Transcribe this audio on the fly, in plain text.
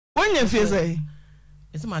Wanya fie say?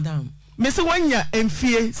 It's madam. Miss Wanya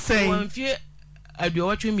enfie say. One fie I do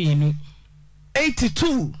what you mean.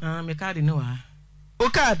 82. Me card no. O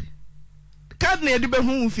card. Card na edibe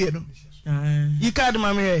hu fie no. You card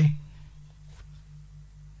mama.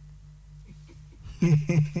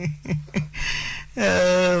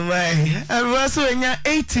 Oh my. I was when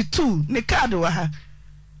 82 ne card wa ha.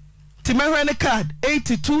 Ti me hwe ne card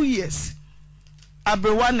 82 years.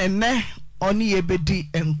 Abrewa ne ne oni ebedi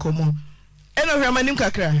enkomo. Eno hwe manim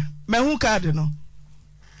kakra. Me hu card no.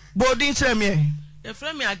 Boarding chere me. The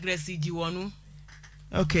friend me aggressive ji wonu.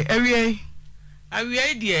 Okay, awie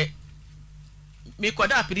de me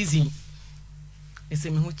koda prison. Ese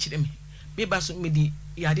me hu chire me. Me ba so me di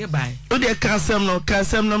yade bai. O de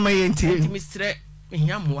kansam no ma yenti. Me stre me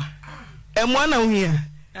hiamoa. Emoa na ohia.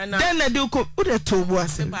 Den na de ko o de to bo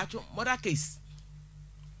ase. Ba to mother case.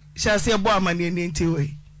 Shase bo amane ni enti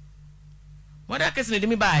we. Mother case ne de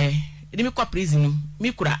me bai. De me ko prison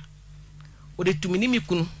me kura. O de tumi ni me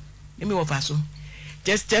kunu. E me wo fa so.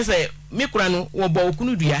 Just me kura no wo bo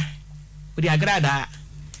okunu dua. O de agrada.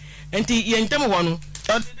 Enti ye ntem ho no.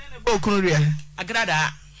 O de bo okunu dua.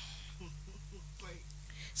 Agrada.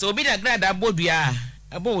 So obi da agrada bo dua.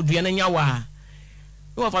 Abo dua na nyawa.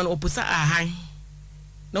 No fa no opusa ahan.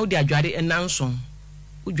 Na o de adware enanson.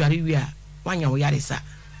 O dware wi a wanya wo yare sa.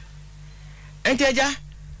 Enti aja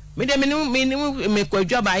me de me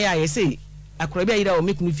kwadwa ba ya ye sei akora bi ayira o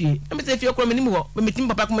me kunu fie. Na me se fie akora me nim ho. Me tim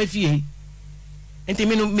papa kuma fie. Enti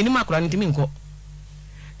minim akora enti mi nko.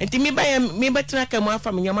 Enti mi ba me betra ka mu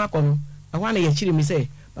afa me nyama akọ no. Ahwa na ye chiri mi se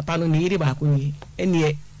papa no ne yiri ba ko ni.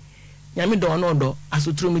 Enie nyame do no do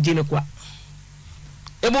asotro me je ne kwa.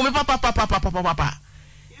 Ebo me papa.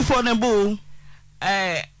 Ifo ne bo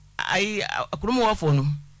ai akoro mo wofo no.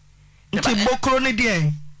 Nti bokro ne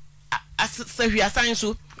die. Asahwi asan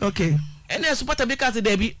so. Okay. Ene supporter because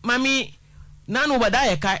there be mami nanu bada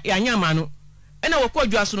ye ka ya nyama no. Ene wo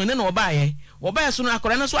Kwadwo aso no ne na obaye. Obaye so no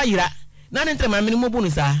akora na so ayira. Na ne ntrema mami no mobu no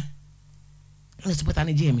sa. Ene supporter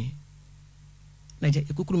ne je me. Na je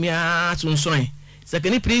ekukuru mi asunson.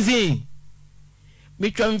 Sekani prison.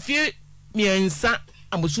 Mi twamfie miensa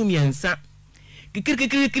amosu miensa.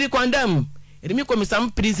 Kikiri kwandam. Ede mi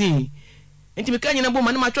komisam prison. Enti mi ka nyina bo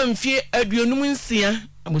ma na ma twamfie aduonum nsia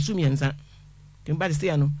amosu miensa. Timba se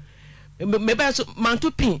ya no. Me ba so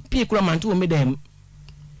mantu pin kura mantu o me dem.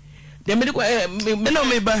 Dem me ko no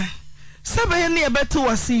me ba. Sabe ne e beto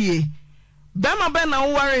wasiye. Ba ma ba na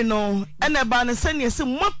ware no. Ene ba ne se ne se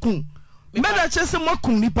makun. Me da che se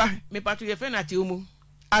makun nipa. Me patu ye fe na atiumu.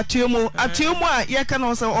 Atiumu a ye ka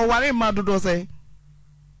no se o ware ma dodo se.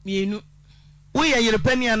 Mienu. Wo ye yire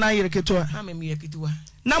pani ana yire ketua. Ha me ye ketua.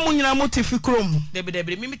 Na munyina motifi krom.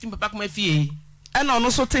 Debe mi tim papa kuma fie. Ena ono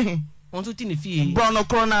so te. On to tini fie. Brono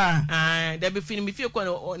krona. There be film me fie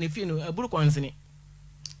ko ne fie no aburu kwansene.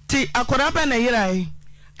 Ti akora ba na yirai.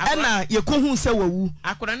 Ena ye kohu se wawu.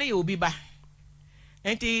 Akora na ye obi ba.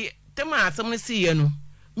 Enti tema asem ne si ye no.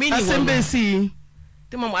 Me ni asem be si.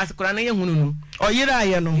 Tema akora na ye hunu no. O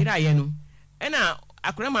yirai no. Yirai no. Ena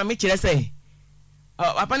akora ma me kire se.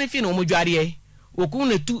 Papa ne fie no mo dware ye. Woku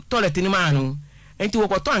ne tu toilet ni ma no. Enti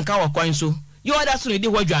wokoto anka wakwan so. Yo oda so ne di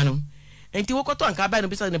hwadwa no. Enti wokoto anka ba no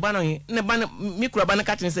bisa ne ba no mikro ba no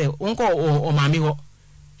ka tin se wonko o maami ho.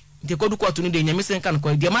 Enti kodu kotu ni de nyame sen kan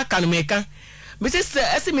ko de maka no meka. Mese se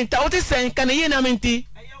esiminta o te sen kan ye na menti.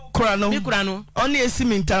 Kura no. Mikura no. Oni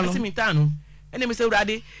esiminta no. Esiminta no. Ene mese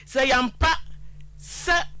urade se yampa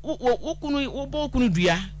se wokunu wo bo kunu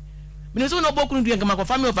dua. Mene so no bo kunu dua ngama ko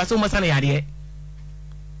family of aso mo sana yade.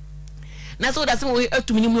 Na so da se mo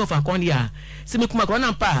atumi ni mu of akondia. Se me kuma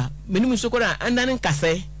krona mpa menum sokora andane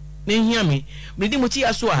nkase na hia me di mo chi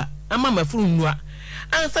aso a ama mafuru nnua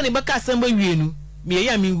ansa ne baka asamba wienu me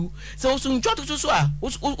ya mewu se wo so ntwoto so a wo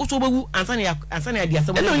so bewu ansa ne adi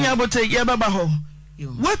asamba eno nya bote ye baba ho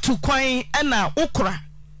watu kwan na ukura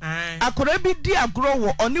akora bi di agro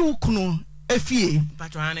wo oni wukunu afie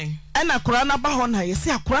patwane na akora na ba ho na ye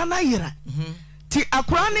se akora na yira ti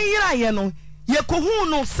akora na yira ye no ye kohu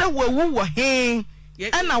no se wawu wo he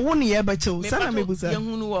na wo ne ye ba chew sana mebusa ye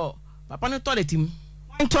hunu wo papa no toilet mu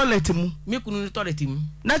toilet mu me kunu toilet mu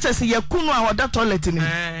na chese ye kunu a oda toilet ni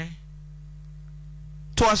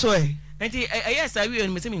to aso enti yes I will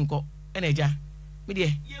me se me nko na eja me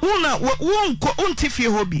de una wonko unti fie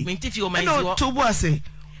hobi me nti fie o mai wo to bo ase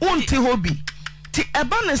unti hobi ti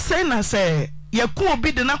eba ne say na say ye ku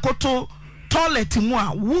obi de na koto toilet mu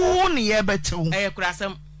a wo ne ye ba chew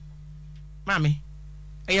kurasam mami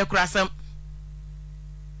kurasam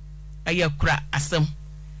kura asam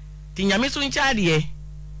ti nyame so ncha de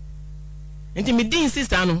enti me din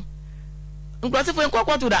sister no nkrose fo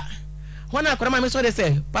nkwakwatu da Hona akora ma me so de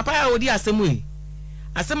say papa ya odi asemu yi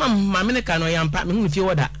asema ma me ne ka no yampa me hu fie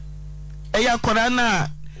woda eya akora na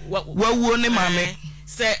wawuo ne mame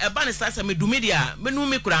say eba ne sasa me dumi dia me nu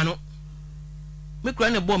me kura no me kura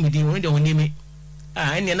ne bomb di won de wonimi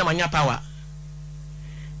ene na manya power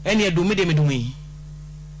ene dumi de me dumi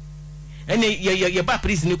ene ye ba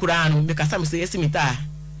priest ni kura no me kasa me say esimita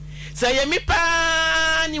say ye mi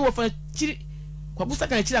pa ni wo fa chiri kwa busa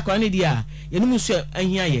kan chiri akora ne dia ye nu musu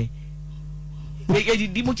ahia ye ye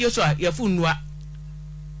di mutie so ya fu nua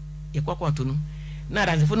ye kwakwa to no na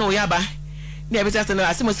dance fu no ya ba na e be say no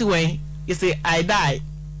asimo si wen you say I die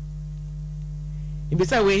e be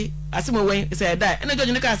say we asimo wen you say I die na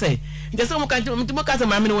George nika say nje say mo kan mo ka say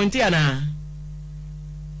ma me no wonte ana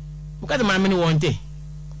mo ka say ma me no wonte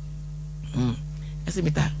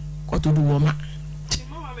asimita ko to du wo ma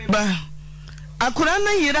ba akura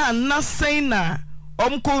na yira na say na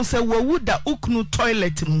omko say wawu da uknu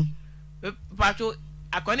toilet mu pato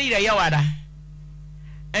akoni ira yawada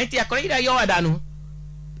enti akoni ira yawada no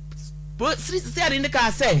bro sisi ari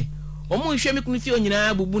nika say omu hwe me kunu fie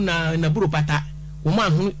onyina bubu na buru pata wo ma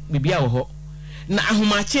hu bibia wo ho na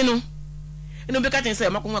ahomache no eno be ka ten say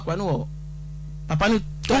makon akwa no wo papa no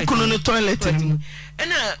ukunu no toilet mu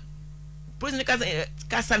ena bro nika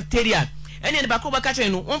ka santeria ene ne ba ko ba ka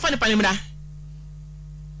chen no won fa ne panemra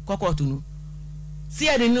kokoto no si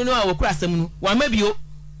ari no no awokura asem no wa mabio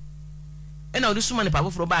ena odi suma ne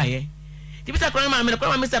papa fro ba ye ti bisa kora ma me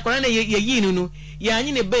kora ma se kora na ye yi no ya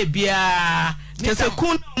anyi ne ba bia ne se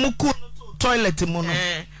kun mu kun toilet mu no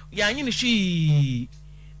ya anyi ne hwi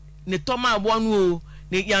ne toma abo no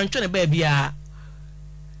ne ya ntwe ne ba bia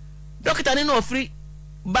doctor ne no free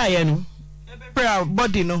ba ye no bra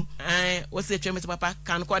body no wo se twa me papa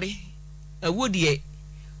kan kwade awodie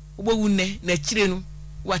obowu ne na chire no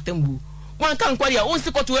watambu wan kan kwade a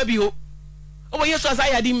onsi koto abi ho obo yeso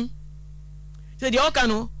asayadim se di oka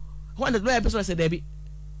no wanda do ya person se debi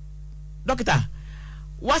doctor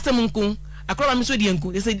wasem nkun akroba mi so di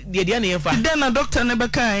nkun se de na yemfa den na doctor ne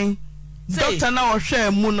bekan doctor na ohwe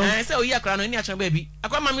mu no se oyi akra no ni achon ba bi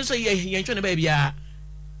akroba mi so ye ntwe ne ba bi a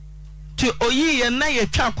ti oyi ye na ye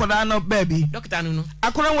twa akora no ba bi doctor no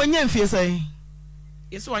akora wanya mfie sai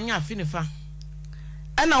yeso wanya afi ne fa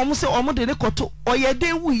ana omo se omo de ne koto oye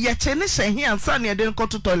den wu ye che ne hye ansa ne de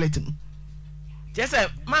koto toilet mu jese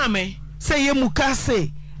maame say ye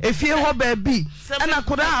mukase efie ho ba bi ana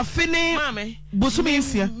koda afini busumi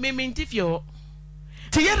nsia me ntifie ho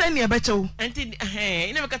ti ye ne be chew enti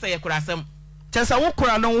ina me kata ye kura asem chesa wo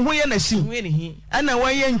kura no ho ye na shi ana wo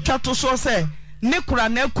ye ntwato so say ne kura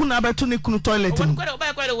na akuna beto ne kunu toilet mu ko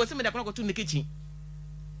ba ko wo se me da ko to ne kitchen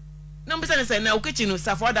na mbisa ne say na o kitchen no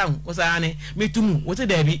safo down wo sa ne metumu wo se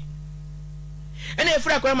da bi ena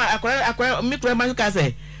efura akwa me kura ma ka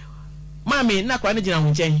say mami na kwa ne jina ho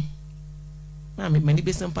nchen mami mani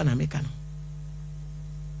be sempa na meka no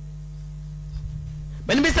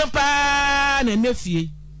mani be sempa na nefie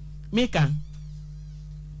meka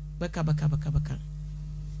baka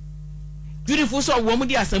beautiful so wo mu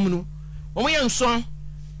di asam no wo mu ye nso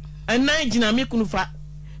anan jina me kunu fa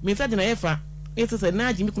me fa jina ye fa ese se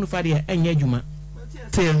na ji me kunu fa de anya adwuma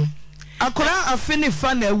tem akora afini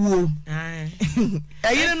fa na wuo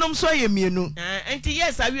ayire nom so ye mienu enti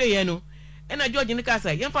yes awie ye no ena George nika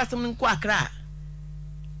say yemfa asem nko akra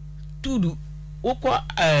tudu wokọ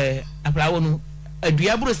aplawo no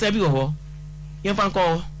adua buru sabi ho yemfa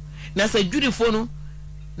nko na say judifo no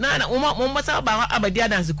na mo sa ba abadi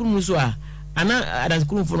dance kunu so a ana dance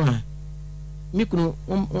kunu fo no ha mikunu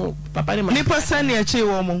papa ni ma ni pasani a che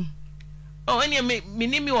wo mo eni me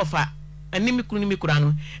ni mi ofa ani mikunu ni mikura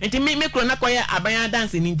no enti mikura na kwaya abanya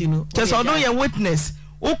dance ni ntino just odo ye witness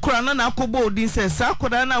ukura na akobo odin se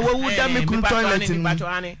Sarkodie na wawu da mikunu toilet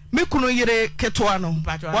ni mikunu yire ketwa no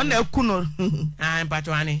wona akuno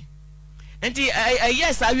mpacho ani enti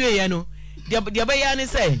yes awie ye no dia ba ya ni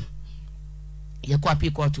say ye kwa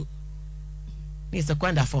pi kotu ni se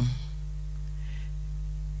kwanda form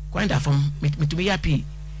mitumi ya pi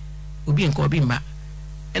obi nko obi mba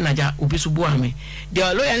enaja obi subu ame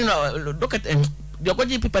dia lawyer ni no doctor dia ko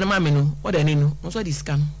ji paper ma me no o da ni no so di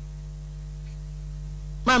scan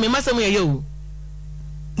mami masamu ye yo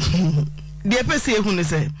de pese ehu ne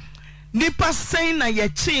se nipa sen na ye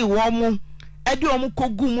chi wo mu e de omu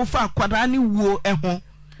kogu mu fa kwada ni wuo eho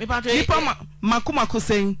nipa makomako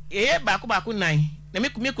sen ye ba nan na me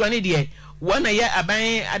kura ni de wona ye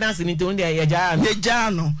aban adanse ni to de ye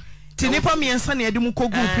ja no ti nipa miensa na ye de mu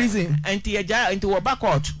kogu prison anti ye ja anti wo ba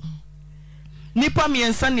court nipa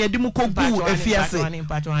miensa na ye de mu kogu efiase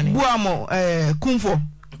buamo kumfo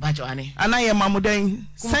Bajoane. And I am Mamudan.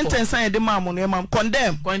 Sentence I the mamma, mam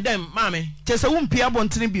condemn. Condemn, mammy. Just a wumpia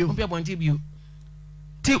bontibu. Umpia bontibu.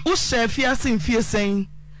 Ti ushe fias in fear saying,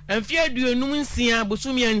 and fear do you know Sia,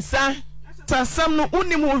 Busumi and Sa? Some no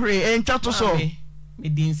unimore and chato so. Me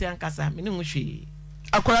didn't say Ankasa, Minushi.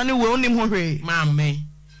 Akorani will unimore, mammy.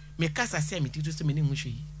 Me Casa send me to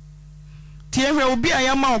Minushi. Tia will be a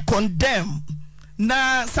yama condemn.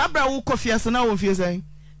 Na Sabra will coffee as an hour of your saying.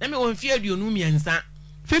 Let me won't fear you know me and Sa.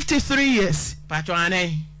 53 years.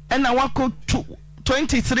 Patrone. And I walk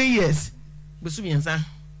 23 years. Busumi and Sa.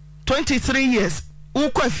 23 years.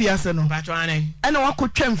 Uko fiase no patrone ena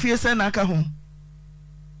wakotwam fiase na aka ho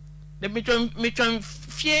de metwam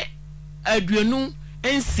fie aduonu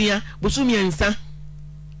ensia bosumi ensa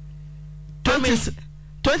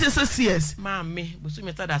 26 years mame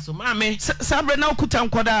bosumi tada so mame sabre na okuta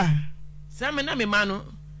nkoda same na me ma no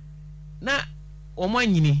na omo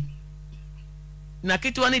anyini na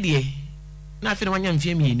ketewa ne de na afi na wanya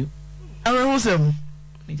mfie mienu awe husem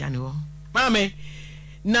me jane wo mame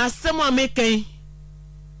na semo amekan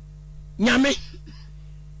nyame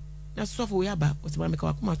na sofo ya ba o se ba me ka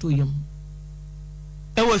wakoma to yam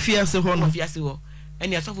e wo fiase ho no fiase ho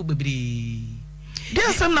eni asofo bebere de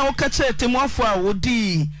asem na wo ka che temuafo a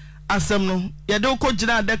wodi asem no ye de ko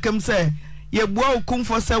gina adakam se ye bua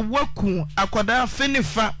okumfo se waku akoda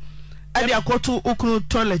finifa ade akoto okunu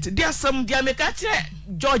toilet de asem dia me ka che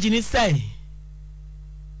George ni say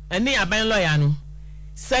eni aban lawyer no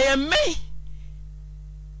say me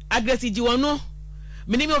aggressive ji wono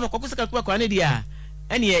minimi of kwakusa kakwa kwa ne dia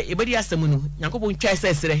ene e bedi asem no yankopon twa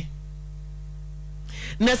sesere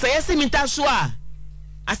na say seminta so a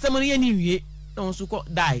asem no ye ni wie na won so ko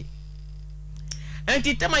die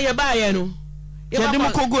enti tema ye ba ye no ye de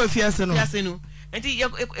mo kogo afiase no enti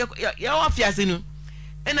ye wa afiase no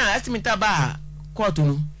ena seminta ba court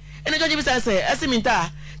no ena George bi say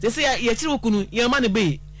seminta say ye kiri okunu ye ma ne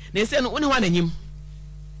be na say no woni ho ananyim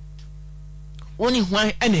woni ho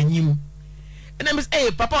ananyim ena mi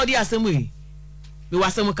say papa odi asem we me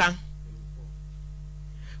wasem kan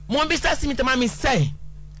mo bi say seminta ma mi say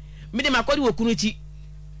mi de makodi okunu chi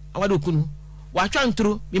awade okunu wa twa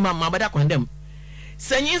ntro mi ma bada condemn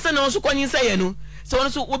sanyin se na so konyin se ye no se won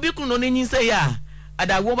so obi kunu no nyin se ya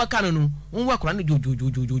adawo ba kan no won wa kora no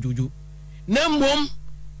jojo na mbom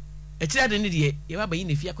e kira de ne de ye ba bayi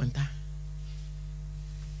na fia konta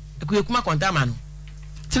e kuma konta ma no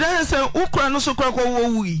kira se ukura no so kora ko wo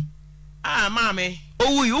wui mame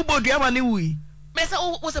owui ubodua ma ne wui me se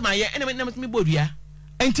wo se ma ye ene me bodua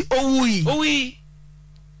enti owui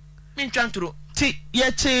min twantro ti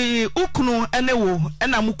ye che ukunu ene wo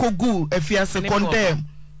ena mukogu afiase condemn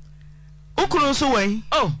ukunu so wen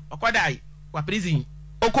okwadai wa prison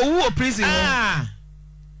okowu o prison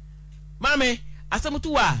mame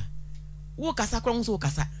asamutu wa wo kasa kron so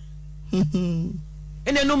kasa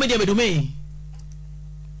ene no media medume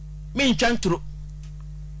min twantro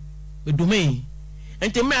medume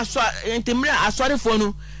entemra asware fo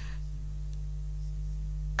no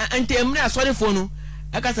entemra asware fo no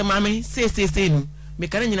aka se mame se nu me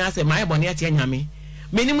kan nyina se mai bone ate nyame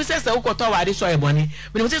meni mu se se ukoto wade so ebone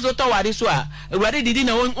meni mu se so to wade so a awade didi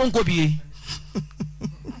na onko bie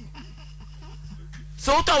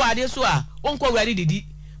so to wade so a onko awade didi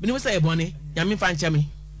meni mu se ebone nyame fa nchame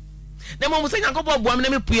na mo mu se nyankopɔ boa me na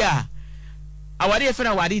me pua awade e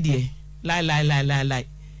fera wade die lai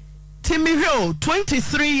Timmy Hill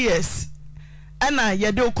 23 years ana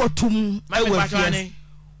yede ukotum ewe fias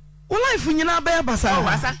life nyina ba basa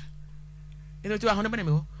wasa eno ti wa hono bene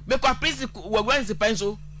me ho me kwa prince wa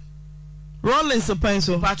Rollins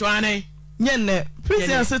penso patwane nyenne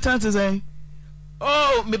prison assistant say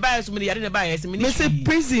me buy so me yare ne buy so me say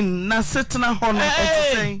prison na setna hono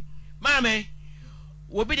to say mame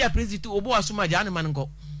wo be dia prison tu obo asuma ja ne manko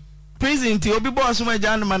prison ti obi bo asuma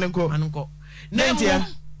ja ne manko nentia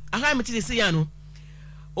aha me ti say ya no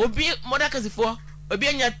obi modakasifo obi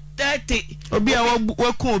anya 30 obi a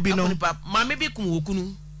waku obi no mame bi kum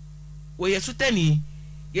okunu wo yesutani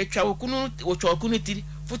ye twa okunu wo twa okunu ti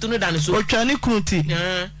foto no dan so otwa ne kunu ti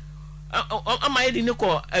ama yedi ne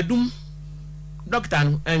ko adum doctor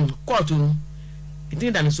no court no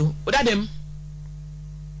ti dan so odadem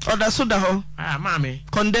oda so da ho mame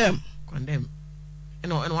condemn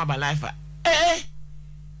eno wa ba life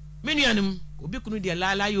menuanum obi kunu de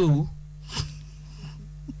la yo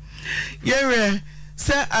yere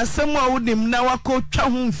se asem a wodim na wakotwa ho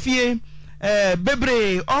mfie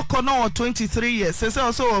bebre okono 23 years se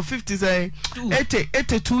also 50 say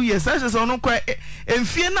 82 years se so no kwa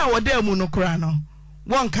mfie na woda mu no kra no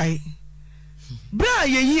wonkai bra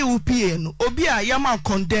ye yi upie no obi a yama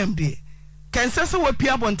condemned kense se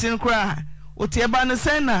wapia bonten kra otieba ne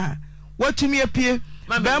sena watumi apie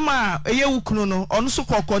bema eye wukunu no ono so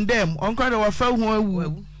condemn onko de wa fa hu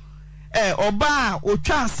awu oba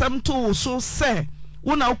otwa asem to so se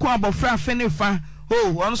wona wko abofra afenefa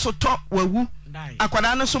ono so to wawu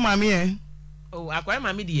akwada no so mame akwada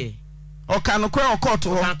mame die oka no kro court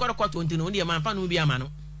ho akwada court ontino ndi ma fa no bi ama no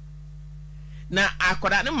na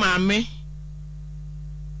akwada ne mame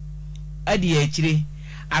adi echire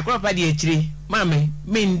akwada pa di echire mame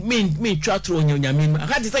min twa tro nyame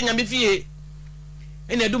aka ti sa nyame fie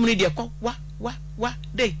ene adum ne de wa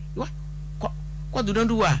dey kwa do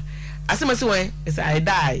do wa asema se we say I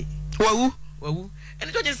die wawu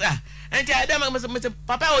ene to just enti I die me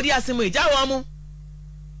papa odi asema ja wo mo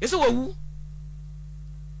yeso wawu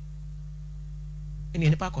ene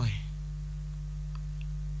ne pa ko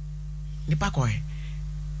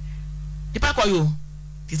yo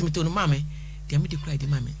tisi me to no mame de me de cry de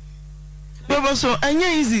mame bebo so anya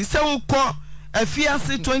easy se wo ko Afia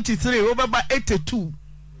 23 wo baba 82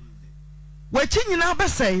 wachi nyina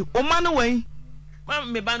besai o ma no wen ma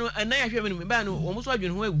me ba no anan ahwe me ba no wo mo so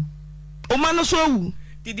adwene ho awu o ma no so awu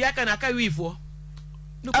didi aka na aka wifo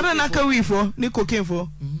ada na aka wifo ni kokenfo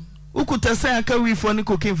ukuta sai aka wifo ni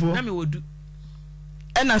kokenfo na me wodu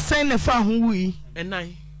ena sai ne fa ho wi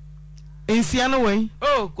enan ensia no wen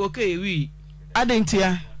koke wi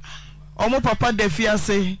adentia omo papa da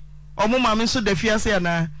fiase omo mame so da fiase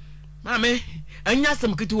ana mame anya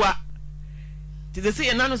sam kituwa ti de se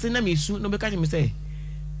enano se na mesu no be ka me say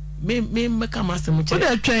me meka masem che o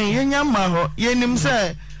da twen yenya ma ho yenim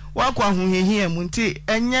se wakwa hohehia mu nti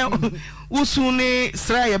enya usu ni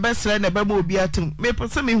sra ye be sra na be ma obi atem me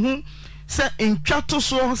pese me hu se ntwato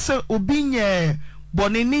so se obi nye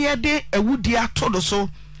bonini ye de awudi atodo so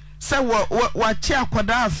se wa che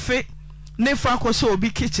akwada afe ne fa akoso obi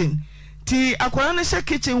kitchen ti akwada ne she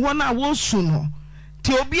kitchen ho na wo su no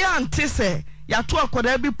ti obi ante se ya to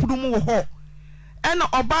akwada bi pudum wo ho ena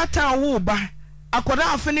obata wo ba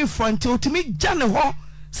akwada afe ne front otimi jane ho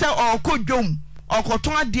se okodwom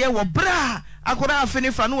okoton ade wo bra akwada afe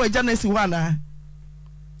ne fa no waja na si ho ana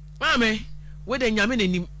mame we de nyame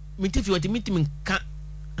nanim mitifi wati mitimi nka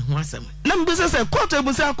ho asem na mbese se court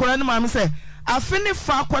ebusa akwada ne mame se afe ne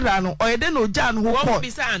fa akwada no oyede na oja no ho ko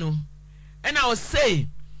bisa no ena o say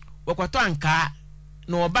wakwato anka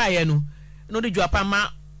no obaye no de dwapa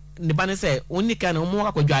ma ne ba ne se onika na mo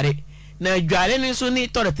akwa dware na dware ni so ni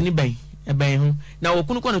toilet ni ben ho na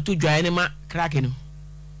okunu ko na tu dware ni ma crack no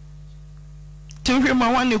timhwe ma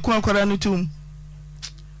wan ne ku akwara no tum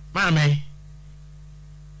mame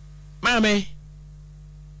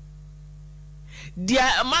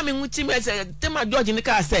dia mame nguti me se tema George ni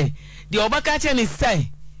ka say dia obaka che ni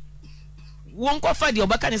say won ko fa dia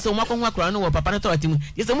obaka ni se o makon akwara no wo papa no toilet mu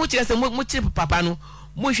ye se mu kire se mu kire papa no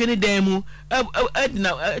mo hwe ni dan mu na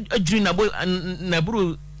adwiri na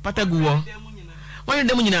buru patagu wo won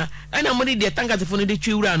dem nyina ana mo de tankasefo no de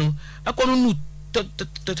twewura no akono nu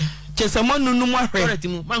chesamo nunu mu ahwe toilet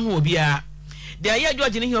mu ma hu obi a de aye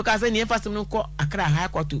George ni hi ka se ni fasem no ko akra ha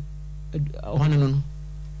akoto hono no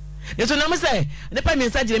yeso na me se ne pa mi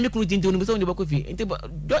nsa jire mi kunu tinto no so ni Kofi enti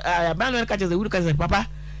ba no ka chese wuru ka se papa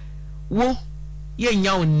wo ye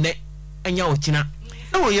nya onne anya o china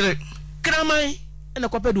wo yire kramai ena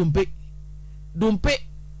kope dumpe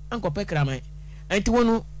ankope kramai enti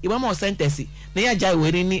wonu iba ma o sentence na ya jai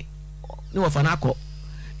weri ni wo fa na akọ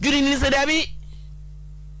juri ni se dabi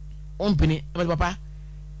ompini papa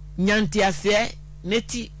nyanti ase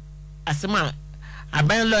neti asema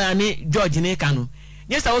aban lawyer ni George ni kanu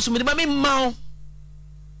nyesa wo sumidi ba mi mawo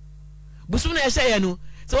busum na ehye no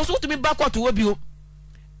se wo so tumi ba koto wo bio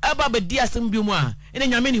aba ba di asem bio mu a ene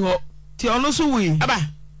nyame ni ho ti ono so wi aba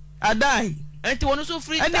adai enti wono so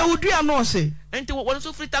free ene wudua no se enti wono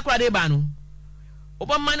so free takra de ba no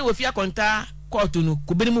oba mane wo fia konta koto no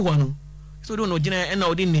kubiri mu ho no so do no gina ena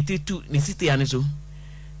odi neti tu ne city ya ne so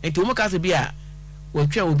enti wo maka se bia wo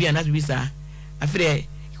twa obi a na bi sa afre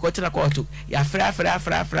ko tira koto ya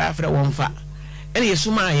fra wonfa ene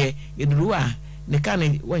yesuma ye yeduruwa ne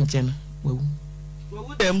kan wonchen wawu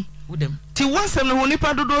wudem ti wasem no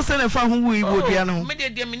nipa dodo se ne fa ho wu ibo dia no me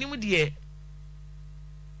de menimu de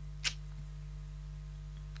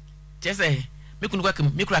jese me kunu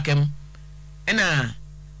kem ena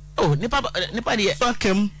nipa de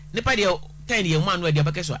kem nipa de 10 ye mu anu de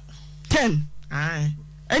bakeso 10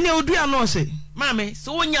 ene odua no se mame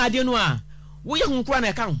so wonya ade no a wo ye hunkura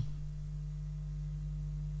na kan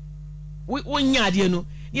wonya ade no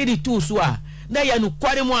ye di tu so a na ya no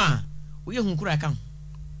kware mu a wo ye hunkura kan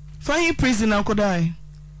fayi prison akodai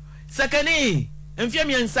sakani enfia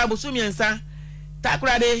miensa bosu miensa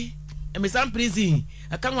takurade emisam prison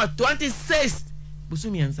akan wa 26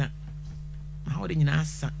 bosu miensa ma ho de nyina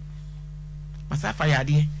asa masafa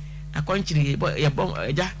yade akonchiri ye bon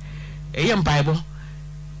eja eye mpaibo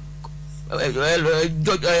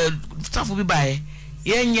safu bi bae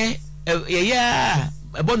yenye ye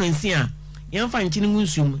ebono nsia yen fa nchini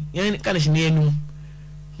ngunsum yen kana hine enu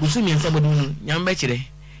busumi ensa bodunu nyam be kire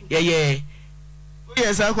ye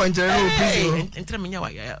sa akonchiri no piso entra menya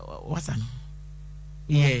wasa no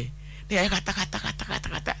ye de ya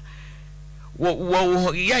kata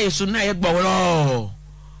wo ya yesu na ye gbawro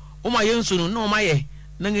o ma yensu no no ma ye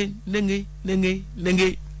nenge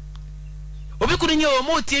obi kunu nye o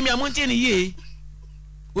mo tie mi amontie ni ye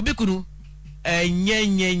obi kunu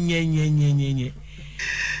nye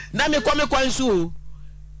na me kwa nsu o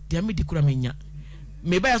dia me dikura menya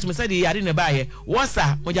me ba yaso me say de yare ne ba ye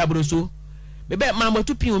wosa mo jabroso me ba ma mo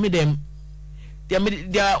tupin o mi dem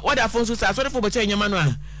dia oda fon so sa so de fo beche nyama no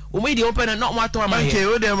a o mo di open na mo ato ama ye okay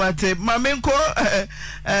o dem ate ma me nko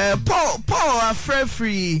Paul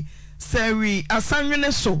free Seri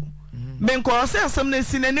asanwene so menko se asam na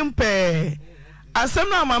si nanim pe asam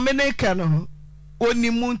na ma meneka no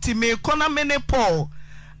onimu nti me kona mene Paul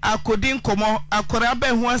akodi nkomo akora ba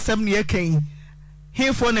ho asam ne yakan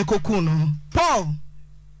hifo ne koku no Paul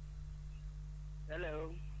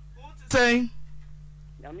hello say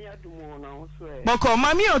yami adumo na so e boko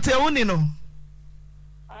mami ote woni no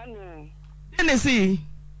anu denesi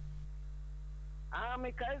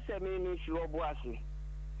me kai se me ni shi obo ase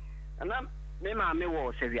ana me ma me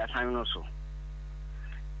wo se via san no so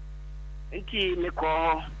nti me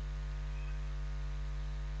ko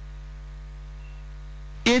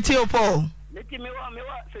eti opo nti me wa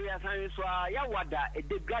se via san so ya wada e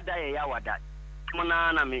de gada ya wada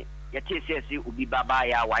mona na me ya te se obi baba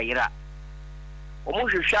ya wayira o mo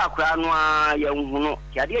hwehwe akra no a ya huno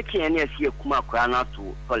ya de tie ne asi akuma akra no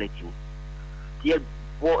to toilet mu tie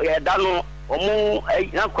wo ya da no omo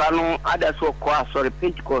na kwa no ada so kwa sorry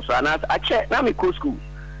Pentecost ana ache na me ko school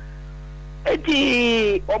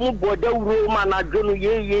eti omo boda wuro ma na dwonu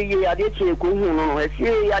ye ade che ko hu no esi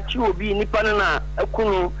ya chi obi nipa na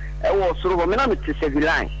akunu e wo soro ho me na me te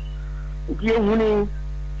sevilan eti ehuni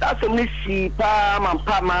sasem ni si pa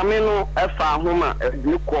mampa ma me no efa homa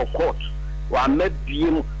ni ko court wa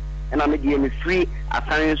mabiem na me die me free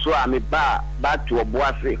asan so a me ba to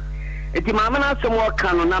oboase eti maame na asem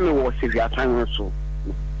waka no na me wo sevia san so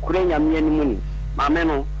kurenya me animu ni maame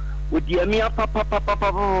no odi ami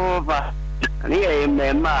papa ani e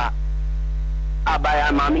mema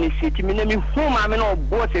abaya maame ni siti me na me hu maame no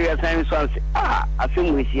bo sevia san so anse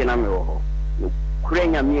asem we sie na me wo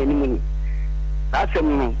kurenya me animu ni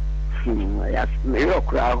asem no ya me ro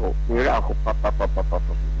kura ho me ra ho papa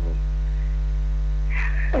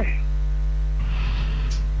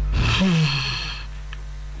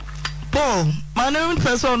Paul, my name is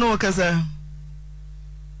person no kasa.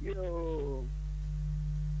 Yo.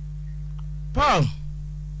 Paul.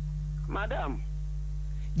 Madam.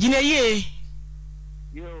 Gineye.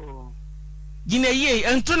 Yo. Gineye,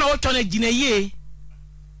 ento na ocho na gineye.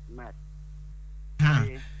 Mad. Ha.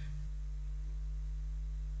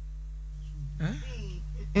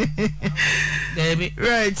 Debi.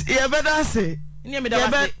 Right, you better say. You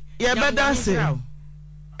better say.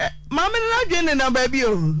 Mama na dwene na baby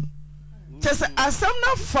o. Chese asam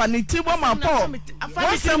na fani tibo ma Paul.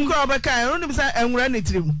 Asam ko obeka no nim say enwura ne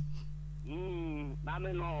tirim.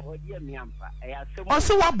 Mama no odi ami ampa. E asam. O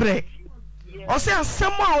se wabre. O se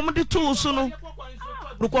asam a o mde to so no.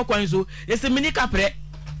 Rukwa kwanzo. Yese mini kapre.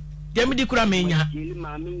 Dem di kura menya.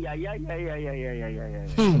 Mami ya.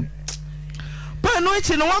 Pa no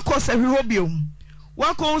echi no wakose hweho biom.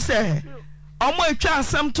 Wako se omo atwa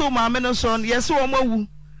asam to maame no so yese omo awu.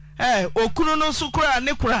 Okunu no so kura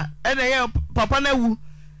ne kura ene ye papa na wu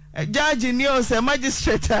judge ni o se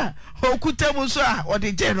magistrate okutem so a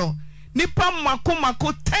ode je no nipa mako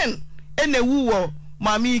 10 ene wu wo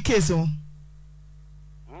mami case ho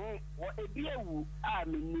wo ebiewu a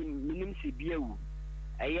minim se biewu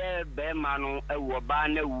eye be ma no ewo ba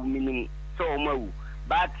na wu minim so o ma wu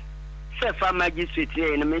but sefa magistrate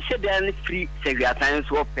ene me shedan free segretan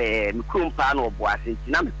so pe mi kumpa na obo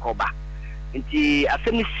asenti na me koba nti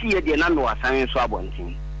asemi sie de na no asan so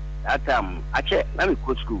abontin atam ache na me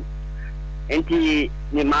ko school nti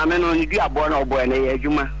ni maame no ni dua bo na obo na ye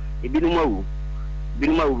adwuma ebinum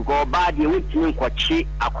awu ko ba de wetini nkwachi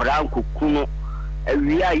akora nkoku no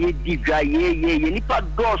awi a ye digwa ye nipa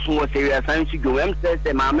dos wo se asan si go em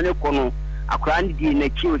se maame ne ko no akora ndi na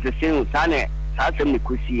chi o se sen sa ne sa sem ne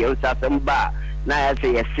kusi e sa sem ba na ya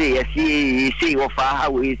se ye wo fa ha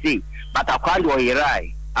we se bata kwa ndo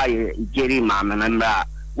yirai aye geri mama namba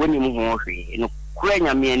woni mu ho hwe no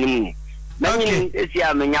kurenya me anim ni nanyi esi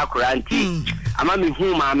amenya kuranti ama me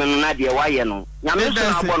hu ma me no na de wa ye no nyame so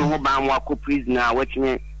na abɔ no ho ba mo akɔ prisoner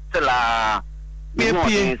watching tela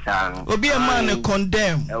Obi a man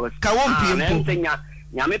condemn. Ka won pie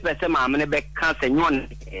nyame pese ma me be ka se nyon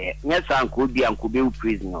nyesa anko bi anko be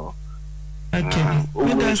prisoner. Okay.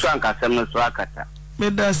 We so anka sem no so akata. Me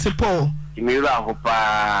da se Paul. Me ra ho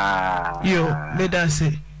pa. Yo, me da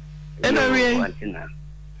se.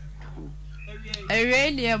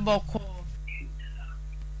 Ewe de boko.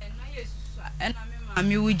 Ena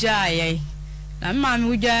me wuja ye. Na me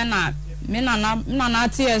wuja na me na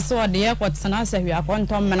tie so de ye kwotena sahwe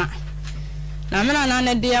akontom mena. Na me na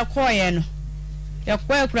ne de ye koye no. Ye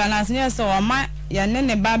koye kura na se so o ma ye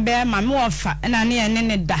ne ba be ma me wofa na ne ye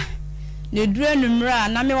ne da. Ne dure numra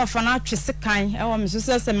na me wofa na twese kan e wo me so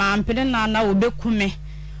se ma ampede na obekume.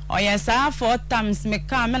 Oye sa 4 times me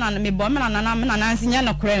ka me na me bo me na nsinya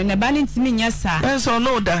no kura ne ba ne ntimi nya sa. So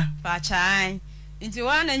no da. Pa chai. Inti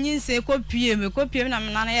wana nyinse kopie me na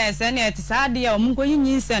menana ya ese na etisade ya omunko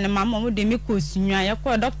nyinse ne mama mo de me kosunwa ya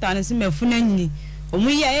ko doctor ne se mafuna nyi omu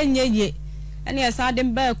ya enye ene esa de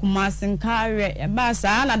ba kumasi nkawe ya ba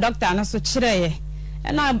sa na doctor na so kire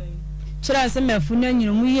na kire se mafuna nyi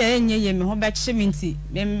omu ya enye me ho ba chiminti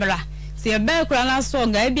me mbra se ba kura na so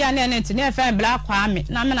ga bia na ne ne fa bla kwa me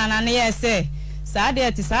na menana ne ya ese sade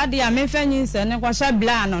etisade ya me fa nyinse ne kwa sha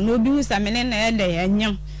bla no obi hu sa me ne na ede ya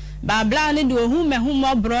nyam ba bla ne de ohu me hu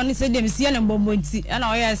mo bro ni se dem sie ne bobonti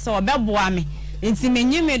na o ye se obeboa me enti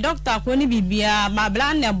menyi me doctor ko ni bibia ba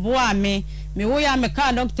bla ne boa me wo ya me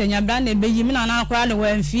ka doctor nya bla ne beyi me na akora ne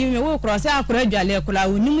wanfi me wo kro se akora dwale kora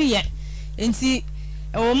onim ye enti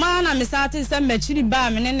o ma na me sate se machiri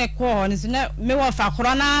ba me ne ko ni se me wo fa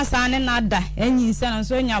kro na asa ne na da enyi se na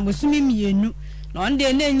so nya bosumi mienu na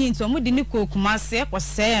onde na enyi nto mo de ni kokuma se ko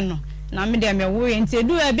se no na me de me wo enti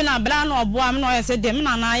edu e bi na bra na oboa me na o se de me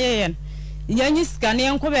na aye yanyi skane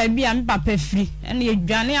enko ba bi am papa firi ene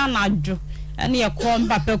edwane anadwo ene ye ko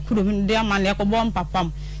papa kuro me de amane ko bom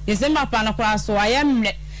papam ye se papa na kwa so aye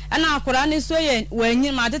mle ana akora ne so ye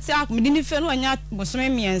wanyi ma tete me ni fe no anya bosome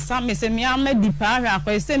miensa me se me ama di pa hwa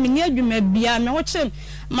ko se me ni adwuma bia me ho chem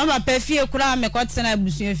ma papa fie kura me ko tena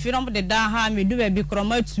abusu fie no de da ha me du ba bi kro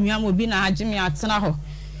ma tumi am obi na agye me atena ho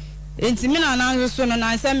enti me na nan so no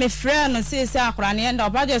na se me frɛ no se akora ne enda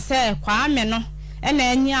obaje se kwa me no ena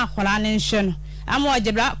enyi akora ne nhwe no ama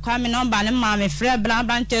ogebra kwa me no ba ne ma me frɛ bla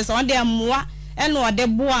branches on de moa ena ode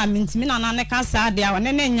boa me enti me na nan ka sa de a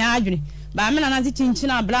ne nya adwene ba me na nan ti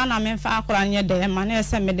chinchina bla na me fa akora ne de ma na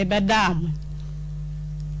se me de beda am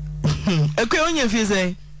ekwe onye fie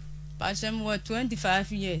sei pa chem wo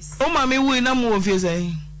 25 years o ma me wu na mo fie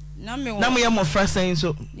sei na me ye mo fra sen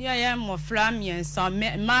so ye mo fra me so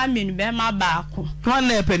ma me nu be ma ba ko ho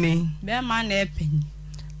na epeni be ma na epeni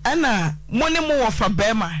ana mo ne mo wo fra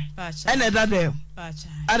be ma ana da de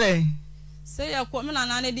are se ya ko me na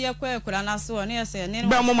na ne de ya kwa ekura na so ne se ne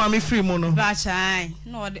ba mo ma me free mo no ba chai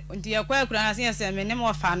no de ya kwa ekura na se me ne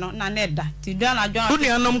mo fa no na ne da ti do na jo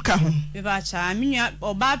unu anom ka ho ba chai me nua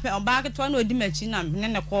oba ke to na odi machi na ne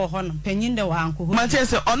ne ko ho no panyin de wa anko ho ma te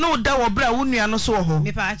se ono da wo bra unu ano so ho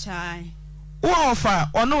me ba chai wo fa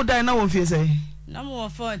ono da na wo fie se na mo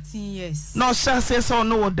 14 years no sha se so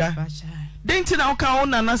ono da ba chai denti na uka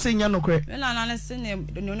ona na se nya no kre me na na se ne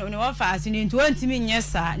wo fa ase ne nti ontimi nye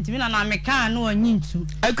sa nti me na me ka na onyi ntu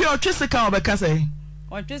akwe otwese ka obeka se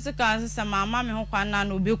otwese ka se mama me ho kwa na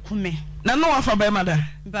obekume na no wafa be mada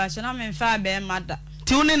ba che na me fa be mada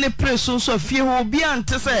ti une ne preso so fie ho bi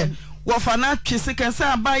ante se wafa na twese ka se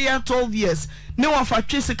abaya 12 years ne wafa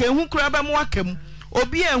twese ka hu kura ba mo akam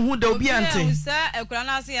obi ehu da obi ante se ekura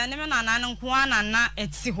na se ya ne me na na nko ana na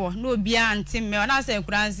eti ho na obi ante me na se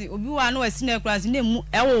ekura se obi wa na wasi na ekura se na mu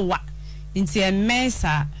ewowa nti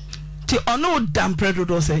emesa ti ono dampredo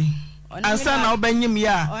do se ansa na obanyim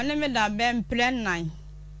ya one me da be mpre nan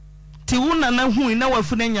ti wuna na hu na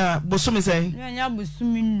wafu na nya bosome se nya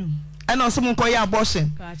bosumi nu ana oso mo koya abortion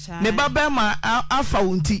ne baba ma afa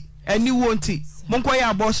wonti ani wonti mo koya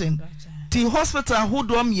abortion ti hospital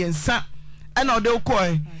hodo miensa ana ode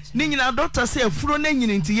ukoi ni nyina doctor say afuro na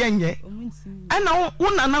nyina nti yenye ana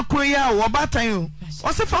wona na kro ya wo batan o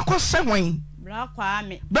o se fa ko sehwen bra kwa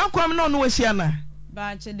me na no wahia na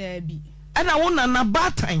ba che da bi ana wona na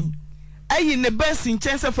batan ayi ne best in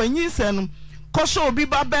chance fa nyinsa no ko so obi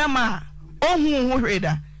baba ma ohun ho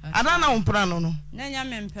hweda Adana umpra no. Nanya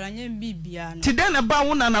me mpra nye bibia no. Ti den na ba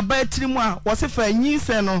wo na na ba tiri mu a wo se fa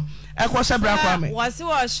nyinse no e ko hye bra kwa me. Wo se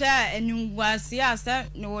wo hye enungwase asa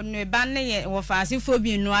no ba ne ye wo fa asefo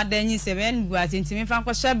bi no adanyi se be enungwase ntimi fa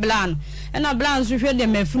ko hye bla no. E na bla so hwe de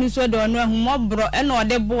mafunu so de ono ahumobro e na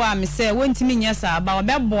ode boa me se wontimi nya sa ba wo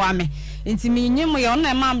be boa me. Ntimi nyim ye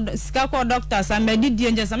ono ma sika ko doctor sa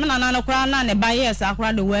medidie nje sa me na na kora na ne ba ye sa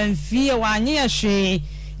kora de wan fie wa anye ye hwe.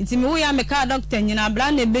 Ntimi wo ya me ka doctor nyina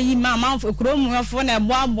bla na be yi ma manfo krom yofo na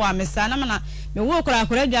boa me sa na me wo kora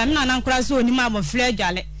dwa me na kora so oni ma abofre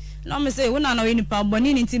adwale no me say wo na we nipa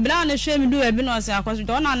boni nti bla na hwe me do e bi no se akoso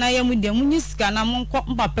to na ya mu de mu nyisika na mo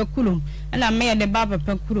papa kulum na me ye de ba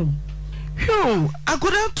papa kulum.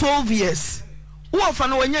 Akoda 12 years wo fa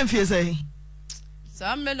no wanya mfie say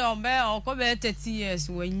sa me do be o be 30 years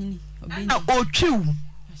wanyini na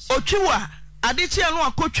otwiwa adechia no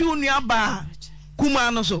akotwiu nuaba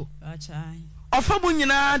kuma no so ofa bu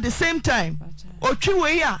nyina the same time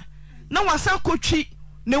otwiwe ya na wasa kotwi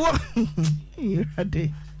ne wo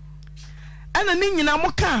yade ana ni nyina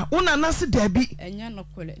moka una nase dabi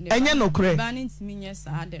enya nokore ba ni ntimi nya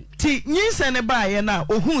saade ti nyinse ne ba ye na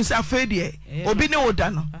ohun sa fedie obi ne oda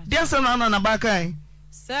no dia se no na ba kan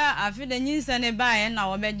sa afide nyinse ne ba ye na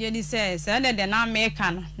obedie di se de na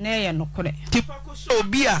meka no na ye nokore ti pako so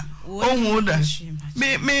obi a ohun oda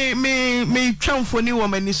me twamfoni wo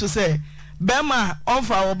mani so se bema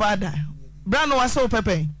onfa wo bada bra no wase wo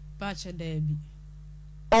pepe ba che dabi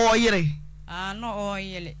oyere no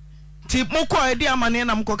oyele ti moko edi amane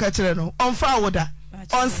na mko ka kire no onfa woda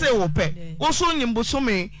onse wo pe wo so nyimbo so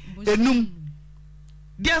me enum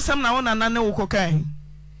dia asam na wona nane wo kokan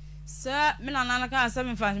sa me na nana ka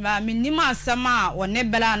asam fa ba me nima asam a wone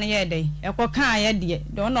bela na ye de e kokan ye de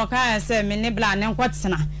do no ka se me ne bela ne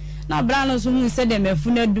nkotena na bela no so hu se de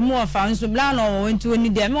mafu na dum wo fa nso bela no wo nti oni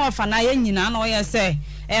de me wo fa na ye nyina na wo ye se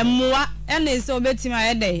emmoa ene se obetima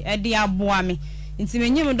ye de e de aboa me nti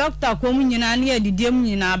menyim doctor kom nyina na yedidiem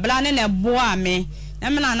nyina bla ne boa me na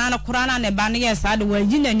me na kora na ne ba ne yesa de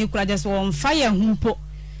wagi na ni kura je so wonfa ye humpo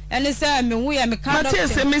ene se me wo ye me ka doctor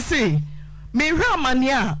Mate se me se me hwa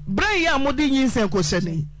mane a bra ya modi nyinsen ko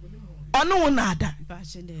sene ono wo na ada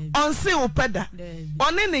onse wo peda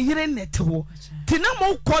one ne yire netwo ti na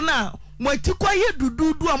mo kɔ na mo atikwa ye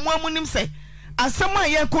dududu a mo amunim se asɛm a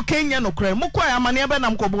ye ko kenya no kra mo kɔ amane be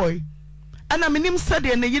nam ko boy ana minim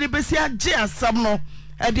sade ne yire besi agye asam no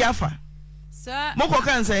e di afa sa moko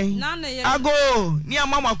kan say ago ni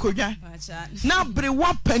amama kodwa na bre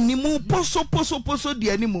wa panimu poso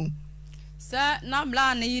di animu sa na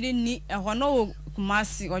bla na yire ni e hono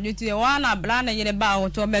kumasi ojuti e wa na bla na yire ba o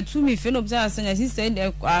to betumi fe no bsa sanya si say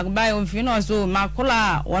de agba o fe no so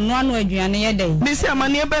makola wono anu aduane ye dey besi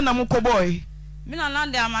amane be na moko boy mina na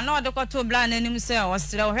de ama na ode kwato bla na anim se o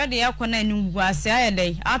sere o hwede yakọ na anim guase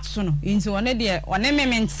ayede ato no nti wone de wone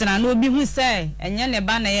mementena na obi hu se enye ne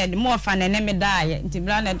ba na ye de mo fa na ne me daaye nti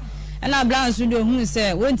bla na bla nso de hu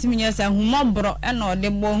se wontimi nya se hu mobro e na ode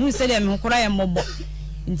bo hu se de me kora ye mobo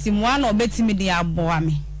nti mo ana obetimi de aboa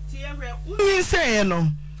me ti ehwe unyi se ye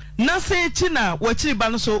no na se chi na wachi ba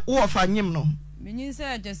no so wo fa nyim no menyin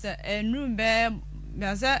se je se enu be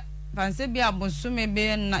se panse bi abosume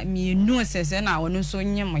be na mienu sese na wono so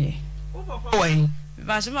nyemoye wo papa wai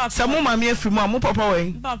ba shima samu mami afiri mu amu papa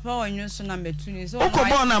wai papa wanyu so na betuni so ko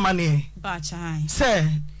bo na mane ba chai se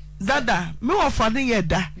dada me wo fa de ye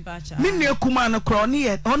da me nu akuma no kro ne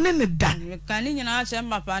ye one ne da kan ni nyina ache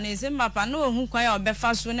papa na ese papa na ohun kwa ya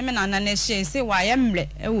obefa so ne me na na hye se wa ye mle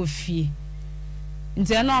e wo fie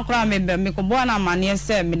nti na akra me ko bo na mane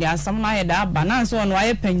se me de asam na ye da aba na so no wa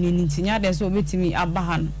ye panyin nti nya de so obetimi aba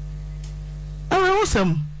ha no awe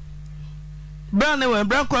usem bra ne we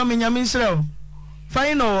bra kwa me nyame nsreo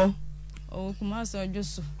fine no o kuma so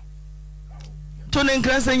joso to ne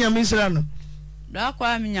nkranse nyame nsreo no bra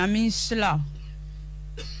kwa me nyame nsreo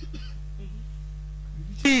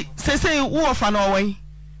ti sese wo fa no wen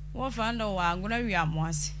wo fa ndo wa aguna wi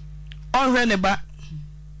amoase on hwe ne ba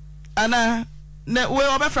ana ne we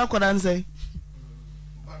obefra koda nze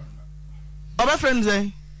obefra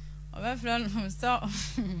nze obefra no so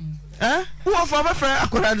wo fa obefra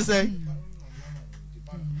akoda nze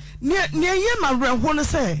ne ye ma reho no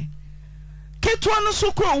se ketwa no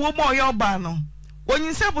so ko wo mo yo ba no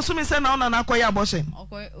onyinse busumi se na ona na akoya abortion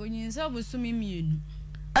onyinse busumi mienu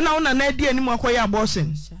ana ona na adi ani mo akoya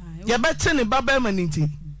abortion ye bete ne baba maniti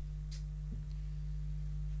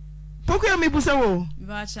poko ya mi busa wo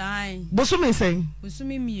ba chai busumi se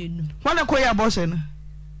busumi mienu wana akoya abortion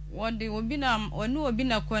wode obi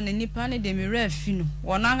na ko na nipa ne de mere afinu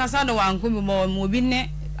wona ngasa do wanko bi mo obi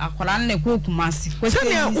ne akola ne ko kumasi se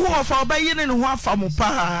ne wo fa oba yire ne ho afa mo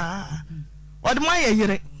pa wode mo aye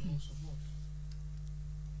yire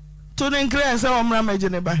to the increase of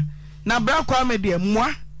Ramajaneba. Now, Brakwame, dear,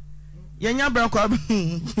 moi. Yanya Brakwame.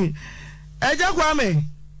 Eja Kwame.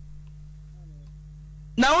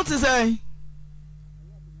 Now, what to say?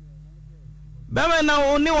 Bama now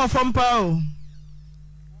only one from Pao.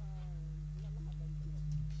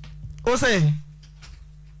 O say?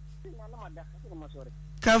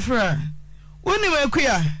 Kafra. When you were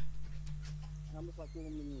queer.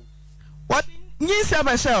 What? Yes,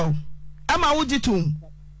 Abashao. I'm a Ujitum.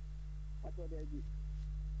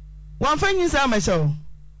 One thing is, I'm a show.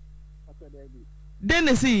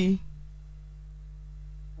 Then see.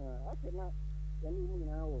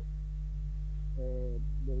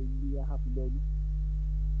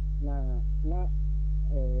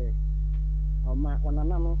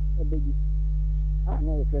 Onanano ebeji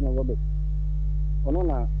na yefe no Robert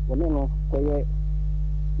onona oneno koye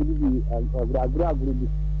bibi agra bi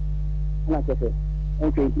na kefe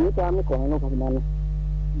enke ni ta me ko no ko na no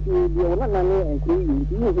bi onana no enku yi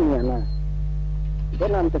ni na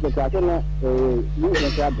dona mteke ka na ni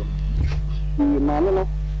ne ka do ni mama no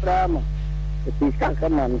prama e pisa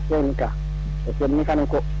kama ni senka e se ni kan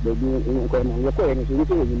ko de ni ko no yo ko ni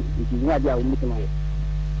ni ni adia o mutima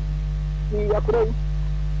ya kuro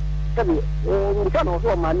tabi mutano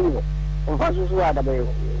so mani o fasu so ada be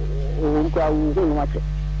o nka u so no mache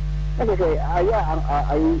tabi se aya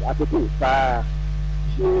ai apetu sa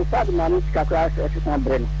ni sabi mani ka kra se se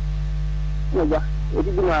breno no ya o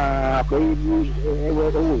di na ko yi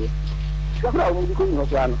o ka kra o di ko no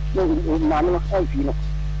plano no mani no ai fino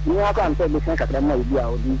ni aka ante be se ka kra ma di a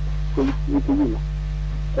o di ko yi no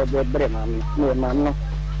e be brema no mani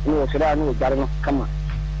no sira no jarno kama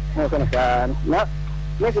no kana na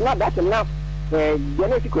yes na that na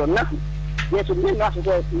genetic na yes we na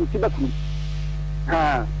so tibaku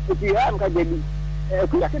if am ka debi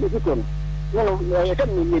ku ya kede ko no ya kan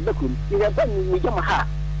ni beku ya ban ni jama ha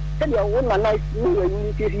kan ya wona na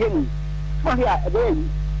ni ti yemi ma ya be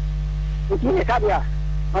yi ti ne ka dia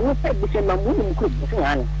anu pe bi se mamu ni ku bi se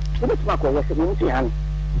han ni ti ma ko ya se ni ti han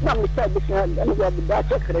na mi pe bi se anu ya bi da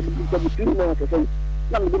check re bi ko bi ti no se se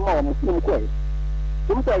na mi di ma mo ni ko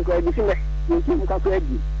sometimes I be seen you keep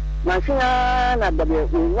calculating. Now, na dabe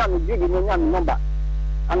nyam jigi no nyam number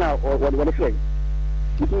ana what say.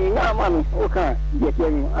 If you na man o kan dey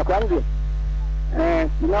tell you akwande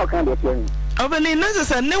you know kan dey tell you. Obeni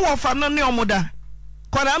necessary ne wo fa no ne omoda.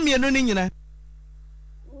 Kwara mienu ni nyina.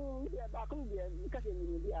 Ba kun dey ka se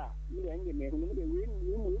ni dia ni nge me hu ni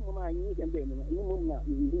we ma yi kan be ni na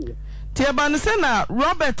ni. Tie ban se na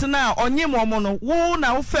Robert na onye mo no wo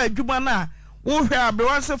na wo fa adwuma na wo hwe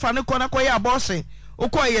abrewa se fa ne kona koye abose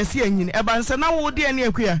ukoye si anyini eba nse na wo de ani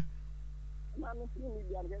akua na me fi ni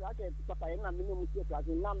bia ga ke papa na me no mu tie class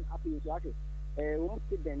nam afi so ake wo mu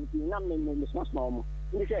ti den ti nam me no small small mo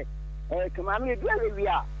ndi se kama me du ale wi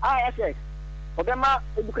a ss obema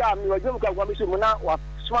edukra me wajum ka gwa bisu mu na wa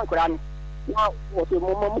swan kora ni na wo te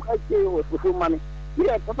mo mu ka tie wo fu ma me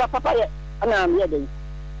ye papa ye ana me den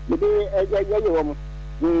me de ye wo mo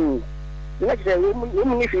next day we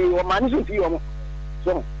mu fi wo ma ni so fi wo mo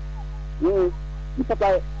so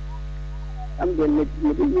papa am de me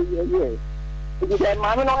it is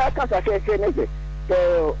man no ka sa se ne se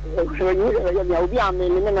so you ya obi am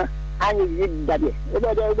me na anyi yi dade e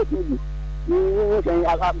de ti ni se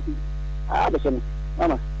a de so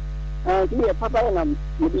mama ti papa na me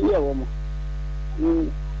bi ye wo mo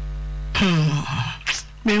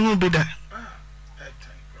me hu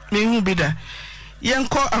bida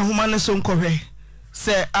yenko ahoma ne so nkɔhwɛ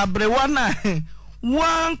sɛ abrewa na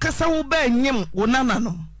wan kasa wo ba nyim wo nana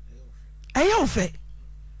no ɛyɛ wo fɛ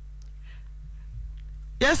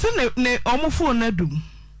yɛsɛ ne ɔmofo na dum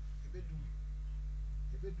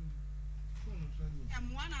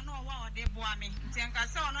ɛmoana no ɔwa ɔde boa me nti nka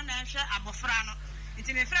sɛ ɔno na ɛhwɛ abofra no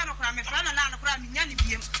nti me frɛ no kora me frɛ no la no kora me nya ne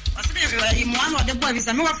biem ɔsɛ me ɛmoana ɔde boa bi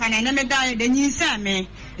sɛ me wɔfa na me da de nyinsa me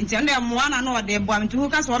nti ɔno ɛmoana no ɔde boa me nti wo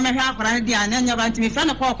ka sɛ ɔmɛhwɛ akora ne dia na nya ba nti me frɛ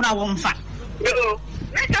no kora wo mfa me so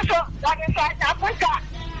that is na punta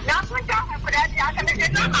akora dia aka me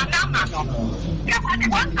na ma no ya kwa de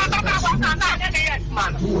wa na ne yes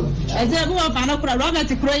man eze bu wa fa no kora Robert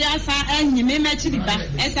kro ya sa anyi me ma chiri ba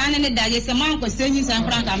esa ne da ye se man ko se nyi san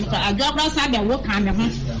kora ka me kora adwo kora sa be wo ka me ho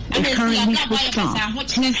currently switched off.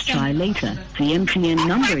 Please try later. The MTN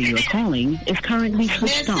number you are calling is currently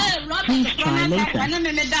switched off. Please try later.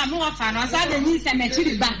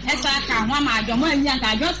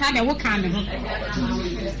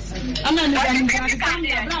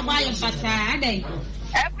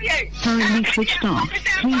 Currently switched off.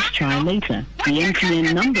 Please try later. The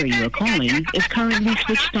MTN number you are calling is currently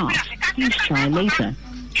switched off. Please try later.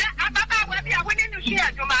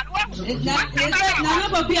 na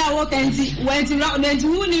papi a wo kanti wenti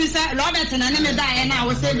who ni say Robert na me da na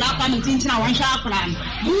wo say black man tin na wan sha akra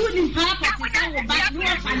who ni papa ti say wo ba no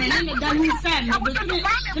fa na me da ni say me be na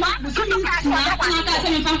ka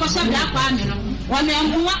say me fan ko sha black man no wo me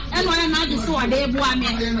mbuwa e no na di so de ebu ame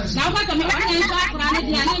na wo ka me wan sha akra ne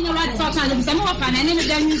dia na nya wa so ta le say me wo fa na me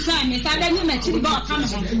da ni say me sa da ni me chiri ba ka me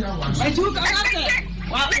e tu ka say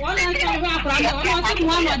one and I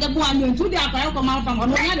one of the one to the upper command from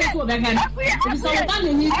one of the two again. So one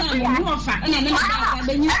in his time, more fat, and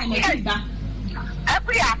then you can make it back.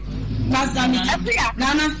 That's done.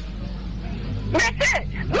 Nana.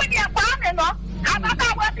 When you're bombing, I'm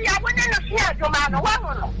about what the I wouldn't have shared to man.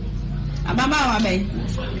 Ababa, baby.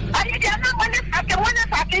 I didn't want to want to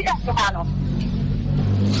fuck it up tomorrow.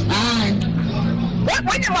 Ah, what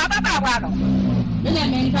would you want about one? Then I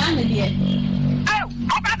mean, family.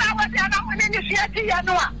 Ababa was there now when you share to your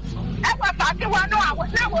noah. I was talking one hour.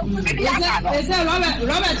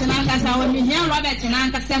 Robert Nkansah when me hear Robert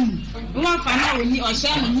Nkansah. We want find out when you or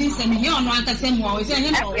share me and hear on Nkansah or say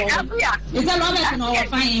him. Is that Robert no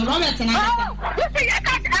fine Robert Nkansah?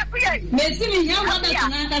 Me see me hear Robert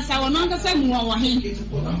Nkansah or Nkansah or him.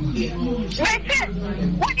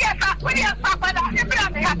 What you papa da se bra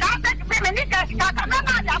me ka ta me ni ka ka na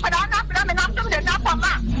na pa da na bra me na to de na pa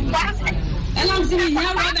ma. And I'm saying,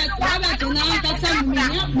 Robert Nkansah,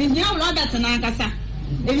 me hear Robert Nkansah.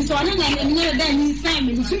 If it's one and then he's saying,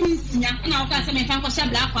 and I'll cast me from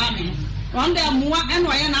Shabla Farming. One day more and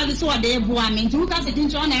why another saw the boy, two cats in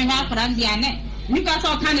John and half around the annet. You got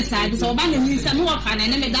all kind of side, so abandon some more fun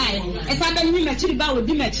and never die. As I been with Machi about with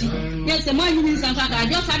Dimachi. Yes, the more you need some I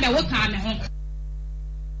just had a work on home.